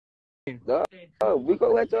No, we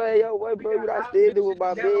gonna let your yo, what, bro? You not still do with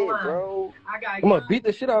my bed, bro. I'm gonna beat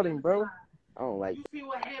the shit out of him, bro. I don't like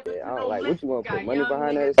that. I don't like. What you want to put money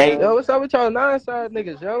behind that? Hey, yo, what's up with y'all 9-side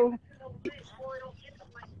niggas, yo?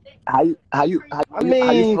 How you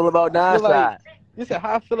feel about 9-side? You said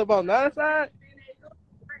how I feel about 9-side?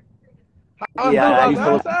 How I Yeah, how you feel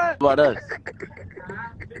feel about 9-side? about us?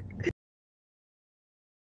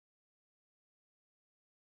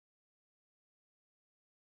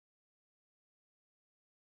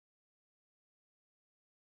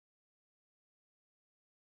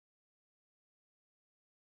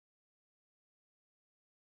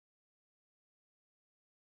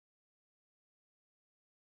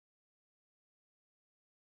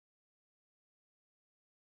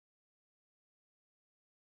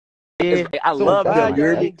 Yeah, I love why them. You y'all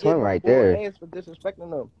heard me? ain't get right on board there. ass for disrespecting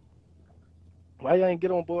them? Why y'all ain't get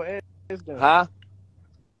on board ass then? Huh?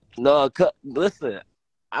 No, listen.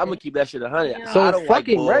 I'm gonna keep that shit 100. So I don't fuck like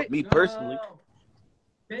him, bull, right? me personally.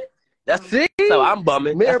 That's See? how I'm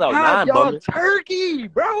bumming. Mirror That's how pop, I'm y'all bumming. turkey,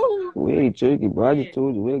 bro. We ain't tricky, bro. I just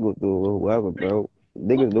told you we go through whoever, bro.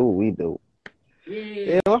 Niggas do what we do.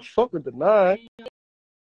 Yeah, I fuck with the 9.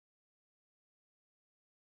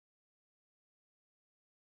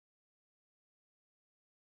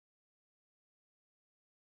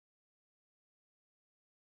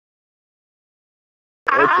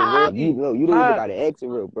 You know, you don't even got an exit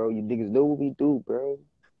real, bro. You niggas know what we do, bro.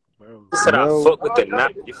 You said I fuck with the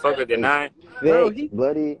 9. You fuck with the 9? Bro,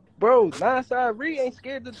 buddy. Bro, 9-side Ree ain't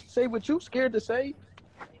scared to say what you scared to say.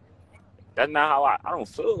 That's not how I don't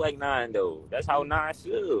feel like 9 though. That's how 9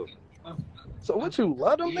 feel. So what you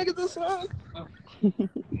love them niggas or something?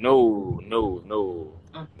 No.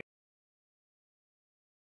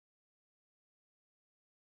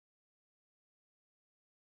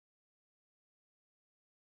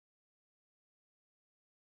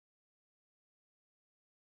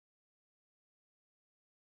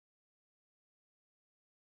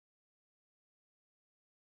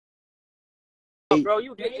 Bro,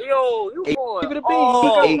 you going? Keep it a bean. You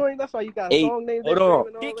look Oh, up, that's why you got song names. Hold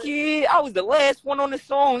on. Big kid, I was the last one on the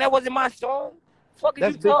song. That wasn't my song. Fuck is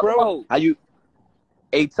That's you big, talking bro. about? How you?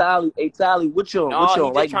 Hey Tali, what you on? No, What you he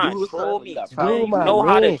on? just Like trying dude, to troll you me. got Man, Dude, you my know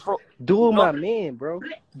how to man. troll. Dude, my man, bro.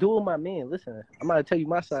 Dude, my man. Listen, I'm gonna tell you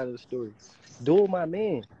my side of the story. Dude, my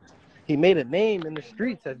man. He made a name in the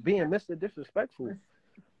streets as being Mr. Disrespectful.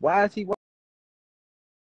 Why is he?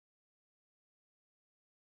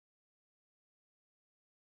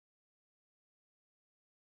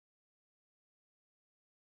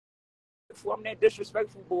 I'm that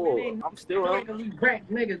disrespectful boy. I'm still rap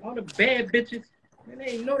niggas, all the bad bitches. Man, they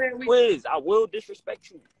ain't know that we. Wiz, I will disrespect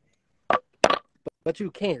you. But you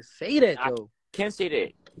can't say that though. I can't say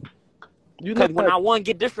that. You know, Because when I want to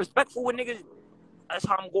get disrespectful with niggas, that's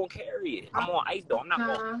how I'm going to carry it. I'm on ice, though. I'm not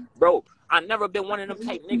going... Bro, I never been one of them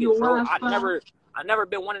type niggas, bro. I never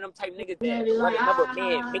been one of them type niggas that let another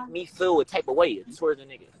man make me feel a type of way towards a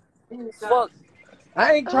nigga. Fuck.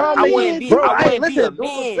 I ain't trying to I make wouldn't it, be, bro. I wouldn't be a listen,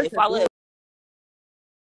 man if I let...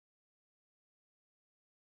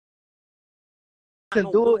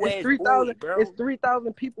 Dude, it's 3,000. It's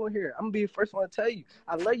 3,000 people in here. I'm gonna be the first one to tell you.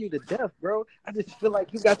 I love you to death, bro. I just feel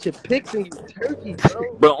like you got your picks and you turkey,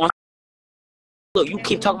 bro. Bro, look, you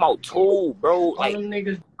keep talking about tool, bro. Like, all them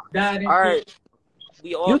niggas died. All right,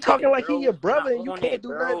 we all. You talking it, like he your brother and you can't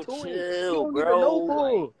do nothing to him. You don't even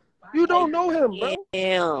know him. You don't know him, bro.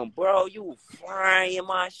 Damn, bro, you frying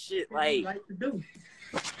my shit like.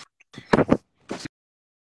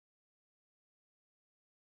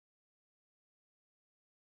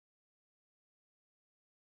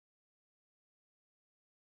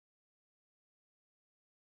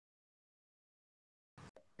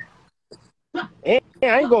 And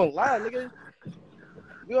I ain't gonna lie, nigga.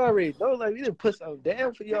 You already know, like, we done put something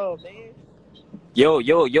down for y'all, man. Yo,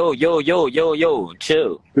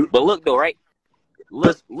 chill. But look though, right?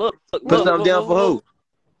 Look. Put something down for who?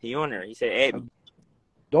 He on there. He said, Abby.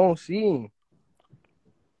 Don't see him.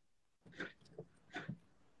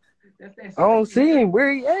 I don't see him.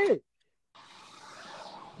 Where he at?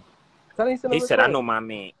 He said, I know my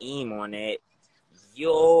man Eam on that.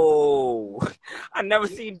 Yo, I never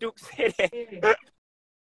seen Duke say that.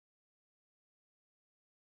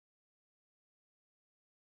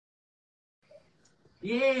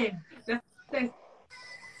 Yeah, that's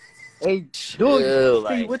hey, dude, Chill,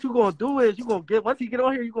 see, what you gonna do is you gonna get, once he get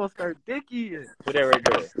on here, you gonna start dicking. Whatever it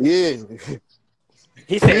does. Yeah.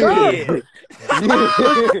 He said,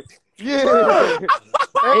 Yeah.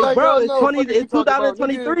 Hey, bro, it's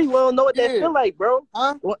 2023. We don't know what that feel like, bro.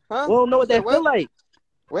 Huh? We don't know what that feel like.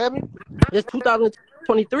 What happened? It's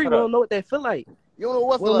 2023. We don't know what that feel like. You don't know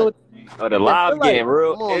what feel like? Oh, the live game,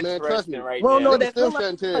 real Come on, man, trust me. interesting right Well, now. no, Niggas that's still like,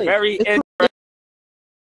 shedding tears. Very it's interesting.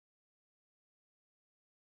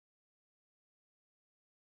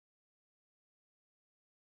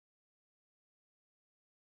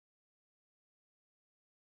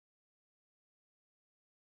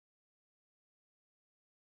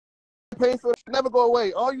 Pain for never go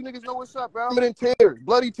away. All you niggas know what's up, bro. I'm in tears,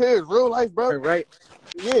 bloody tears, real life, bro. right.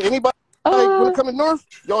 Yeah, anybody like when it coming north,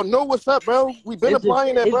 y'all know what's up, bro. We been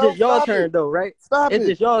applying that, bro. It's just your Stop turn it. though, right? Stop It's it.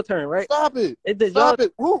 just your turn, right? Stop it. It's just Stop your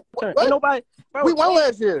it. Who? turn. What? Ain't nobody, bro. We won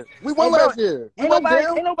last year. We won last year. We won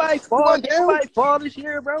down. Ain't nobody fall this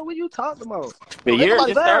year, bro. What you talking about? The year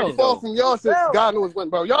Nobody just started, fall though. from y'all since God knows when,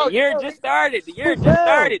 bro. Y'all. The year just started. The year Who just fell?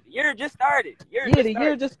 started. The year just started. The year Yeah, just the started.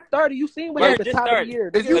 year just started. You seen what Year happened just top of the started.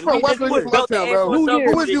 year. Is you nigga. from We just West or you from built the Uptown, bro? ankle New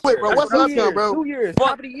year. Who is you with, bro? West or New Uptown, year. bro? New Year's Fuck.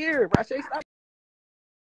 top of the year, bro. I say stop.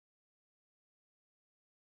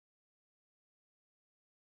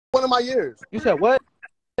 One of my years. You said what?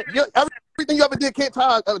 Everything you ever did can't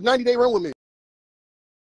tie a 90-day run with me.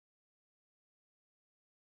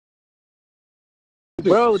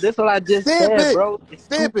 Bro, that's what I just Stamp said, it. bro. It's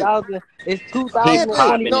Stamp it. 2000. It's Stamp it.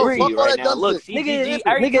 2023. No, energy fuck all right that now. dumb Look, shit. CGG, Nigga,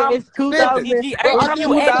 every nigga, time, it's 2000. CGG, Bro, every I time did you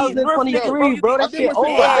what add you these did. birthdays, 2023, bro. I That did shit what you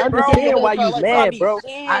over. did. I bro. understand why you Like, I mad, be bro.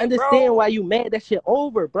 saying, I understand bro. why you mad. That shit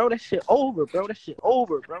over, bro. That shit over, bro. That shit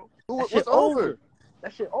over, bro. That shit What's over?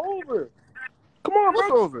 That shit over. Come on, bro.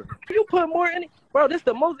 What's over? You put more in it. Bro, this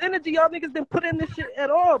the most energy y'all niggas didn't put in this shit at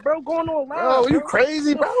all, bro. Going on live, Bro, you bro.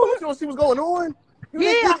 crazy, bro? You don't see what's going on? Yeah,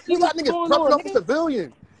 I see You got what's niggas going repping on, off a nigga.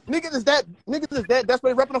 civilian. Niggas is that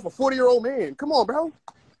desperate repping off a 40-year-old man. Come on, bro.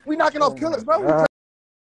 We knocking off killers, bro.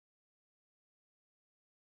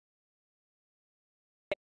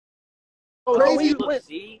 Crazy? Yes,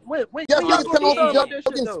 Yes, y'all niggas gonna come do off something and about that shit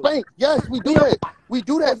fucking though? spank. Yes, we do that. We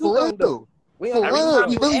do that for real. For real,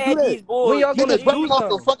 we really do that. When y'all gonna Niggas do repping off a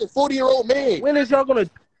something? fucking 40-year-old man. When is y'all gonna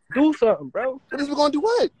do something, bro? What is we gonna do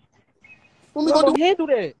what? When we Y'all gonna do gonna handle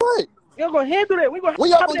that? what? Y'all gonna handle that? We gonna When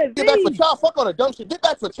y'all have gonna that get back for V. child? Fuck all the dumb shit. Get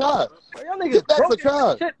back for child. Bro, y'all niggas Get back for broke as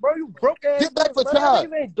child. shit, bro. You broke ass. Get back for bro. Y'all child.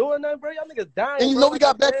 niggas ain't doing nothing, bro. Y'all niggas dying. And you bro, know we like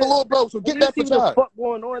got I back for said. little bro, so get You back see for what the child. fuck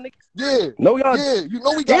going on, niggas? Yeah. No, y'all. Yeah, you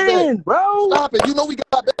know we got back. Bro. Stop it. You know we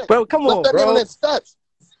got back. Bro, come Let on, that man on bro. that steps.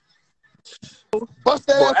 Bust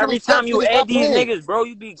that Bro, ass from every the steps, time you nigga. add Stop these playing. niggas, bro,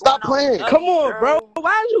 you be going Stop out playing. nutty, Come on, bro.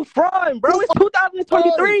 Why is you frauding, bro? Who It's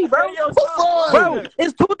 2023, bro. Bro,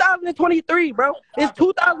 it's 2023, bro. It's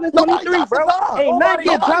 2023, bro. Ain't nothing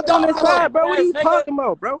get dropped on this side, bro. What are you talking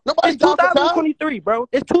about, bro? Nobody It's dropped for child. 2023, bro.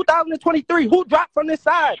 It's 2023. Who dropped from this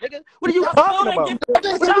side, nigga? What are you talking about?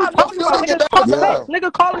 What are you talking about, nigga? Talk facts,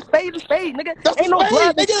 nigga. Call a spade, nigga. Ain't no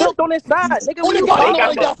blood that's spilled on this side, nigga. What are you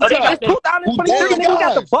talking about? It's 2023, nigga. We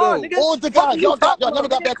got the ball, nigga. On the What are guys, you talking y'all never about,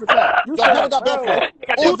 got back for child. You Y'all never said, got back bro. for.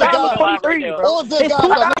 On the guys. 2023, bro. On the It's guys, y'all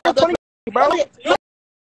never got back 2023, bro.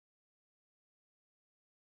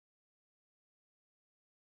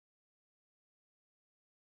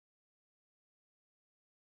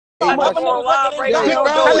 How many funerals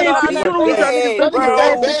y'all niggas been to the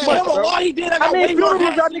last 6 months, bro? All he did, I How got many way more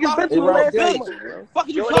funerals y'all hats. niggas been to Hey, the last 6 bitch. months, bro? Fuck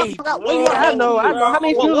you talking about? Way more I hats. know. How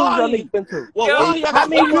many funerals y'all Wallahi. niggas been to? Wallahi, I How got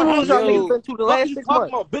many way more funerals hats. y'all niggas been to the Fuck last you 6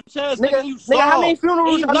 talking months? about, bitch ass Nigga, you how many saw. funerals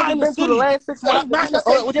Ain't y'all not in niggas the been to the city. last 6 months? Not Nigga, the shut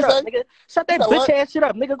city. that shit up, nigga. Shut that bitch ass shit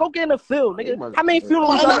up, nigga. Go get in the field, nigga. How many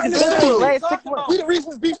funerals y'all niggas been to the last 6 months? We the reason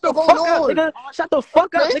this beef still Fuck going up, on. nigga. Shut the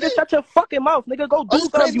fuck up, nigga. Shut your fucking mouth, nigga. Go do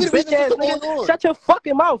something, you We the reason bitch this ass still going nigga. on. Shut your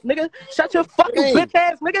fucking mouth, nigga. Shut your fucking bitch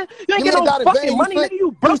ass nigga. You ain't Your get man no got in fucking vain. money, nigga.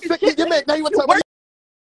 You broke as shit. Your man, now you want to You tell me.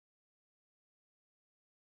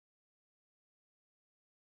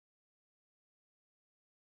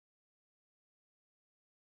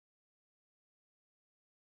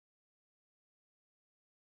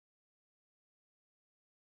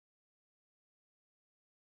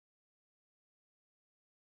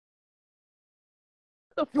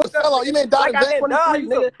 The You a fuck up, sellout. You man died in vain. 23,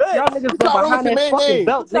 nigga. Y'all niggas been What's wrong with behind your that man fucking name?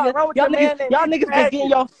 belt, nigga. Y'all niggas been getting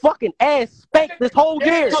your fucking ass spanked this whole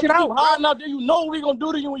year. Shit out. High enough that you know what we gonna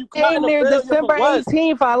do to you when you come out in Came the there field. December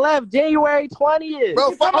 18th. I left January 20th.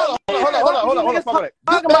 Bro, hold on. Niggas Fuck that.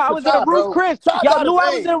 talking Get about back I for was in a child, roof bro. Chris. Child Y'all died knew in I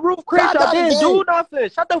was vain. in roof Chris. Child Y'all died in didn't vain. do nothing.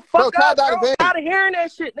 Shut the Bro, fuck child up, died in bro. vain. Tired of hearing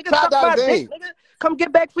that shit. Nigga, Child suck died my in vain. dick, nigga. Come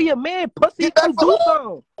get back for your man, pussy. Get back Come for do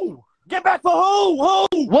who? something. Get back for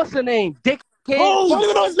who? What's the name? Dick. Who? You don't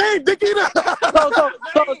even know his name, dick eater. You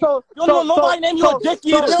don't know nobody named you a dick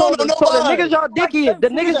eater. So the niggas y'all dicky, the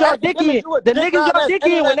niggas y'all dicky, the niggas y'all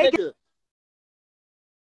dicky when they get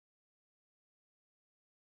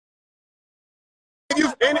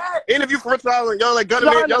if you freestyling, y'all like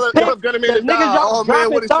Gunnerman, y'all Gunnerman the to die. niggas y'all Oh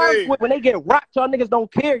man, what dropping thumbs when they get rocked, y'all niggas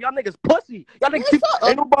don't care. Y'all niggas pussy. Y'all niggas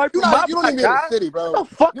ain't nobody from my You don't even be in the city, bro. Shut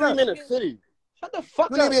the fuck You don't up. even in the city. Shut the fuck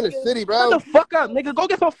up. You don't even be in the city, bro. Shut the fuck up, nigga. Go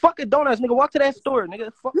get some fucking donuts, nigga. Walk to that store,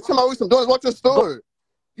 nigga. Fuck. You talking about some donuts? Walk to the store.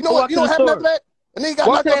 You know what? You know what happened after that? A nigga got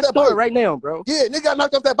knocked off that bike right now, bro. Yeah, nigga got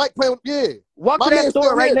knocked off that bike playing with, yeah. Walk to that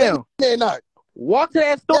store right now. Walk to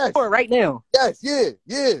that store right now. Yes, yeah.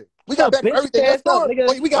 We got back for everything. Let's go.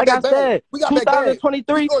 We got back bad. We got back bad.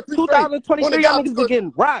 2023, y'all niggas be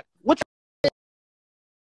getting rocked. What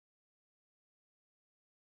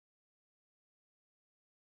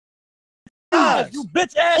you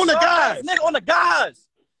bitch ass on the guys, nigga, on the guys.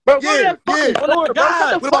 Bro, go to that fucking store, bro. Shut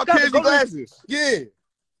the what fuck about up. kids with glasses? Yeah.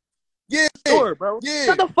 Store, bro. Yeah.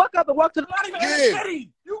 Shut the fuck up and walk to the not even in the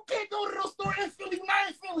city. You can't go to those stores in Philly. You're not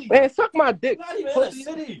in Philly. Man, suck my dick. Not even in the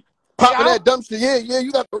city. Popping that dumb shit. Yeah,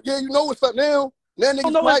 you know what's up now. Now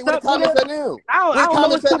niggas quiet. Where the comments at now? I don't know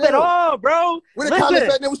what's up at all, bro. Where the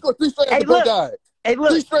comments at now? We scored 3 straight after both guys. Hey, look.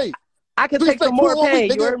 3 straight. I can take some more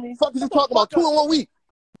pain, you heard me? Fuck is you talking about? 2 in 1 week.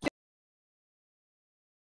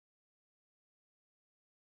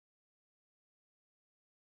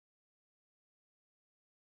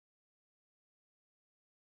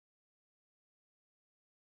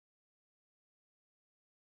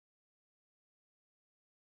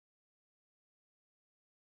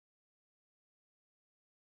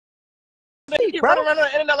 You run around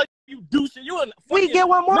the internet like you douche. You in we get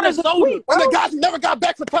one more as a sweep, bro. And the guys never got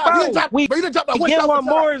back for top. You didn't drop that one get one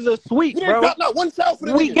more as a sweep, bro. You didn't drop not one cell for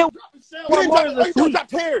the We get one more as a sweep.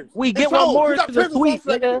 We get one more as a sweep,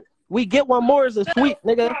 nigga. We get one more as a sweep,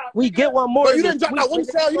 nigga. We get one more. You didn't drop that one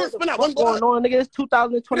cell. You didn't spend that one block. Going on, nigga. It's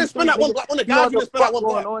 2023. You didn't spend that one block on the guys. You didn't spend that one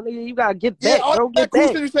block. Nigga. You gotta get back, bro. Get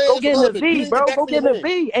back. Go get in the V, bro. Go get in the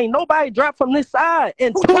V. Ain't nobody dropped from this side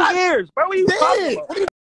in 2 years, bro. What are you talking about?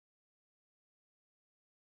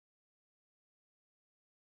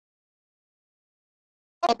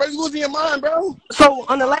 Oh, bro, you losing your mind, bro. So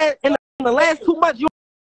on the last 2 months,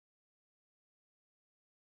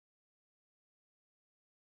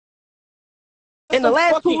 in the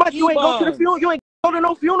last 2 months, you ain't go to the funeral. You ain't go to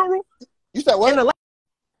no funeral. You said what? In the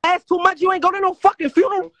last 2 months, you ain't go to no fucking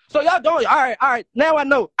funeral. So y'all don't. All right. Now I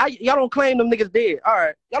know. Y'all don't claim them niggas dead. All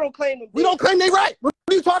right. Y'all don't claim them. We don't claim they right. What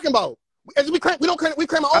are you talking about? We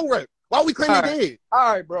claim our own right. Why we claim they dead?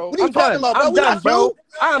 All right, bro. What are you talking about, bro? I'm done, bro.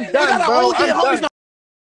 I'm done.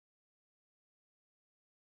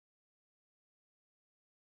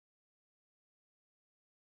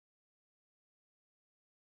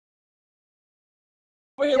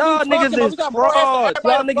 Y'all niggas is frauds.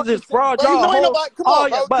 Y'all niggas is frauds. Y'all know ain't nobody. Come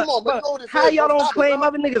on, bro. How y'all don't claim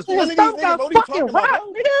other niggas? Niggas got fucking rock,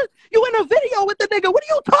 nigga. You in a video with the nigga. What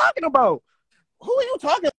are you talking about? Who are you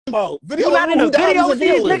talking about? Video? You not in a video with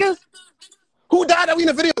these niggas? Who died that we in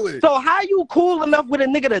a video with? So how you cool enough with a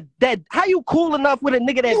nigga that how you cool enough with a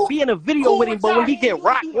nigga that be in a video with him, but when he get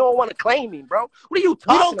rocked, you don't want to claim him, bro? What are you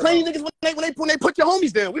talking about? We don't claim niggas when they put your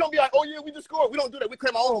homies down. We don't be like, oh yeah, we just scored. We don't do that. We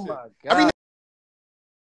claim our own. Oh my God.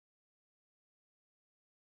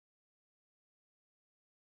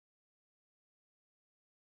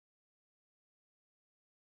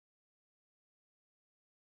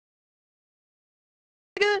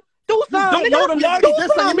 Do something, nigga. You already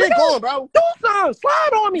did something. You been going, bro. Do something. Slide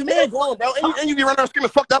on me, you been going, bro. And you be running around screaming,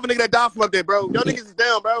 fucked up a nigga that died from up there, bro. Y'all niggas is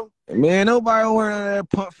down, bro. Man, nobody wearing that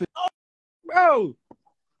pump fit. Bro.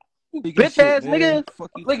 Bitch ass nigga.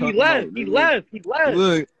 Look, he left. He left.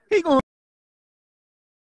 Look, he gonna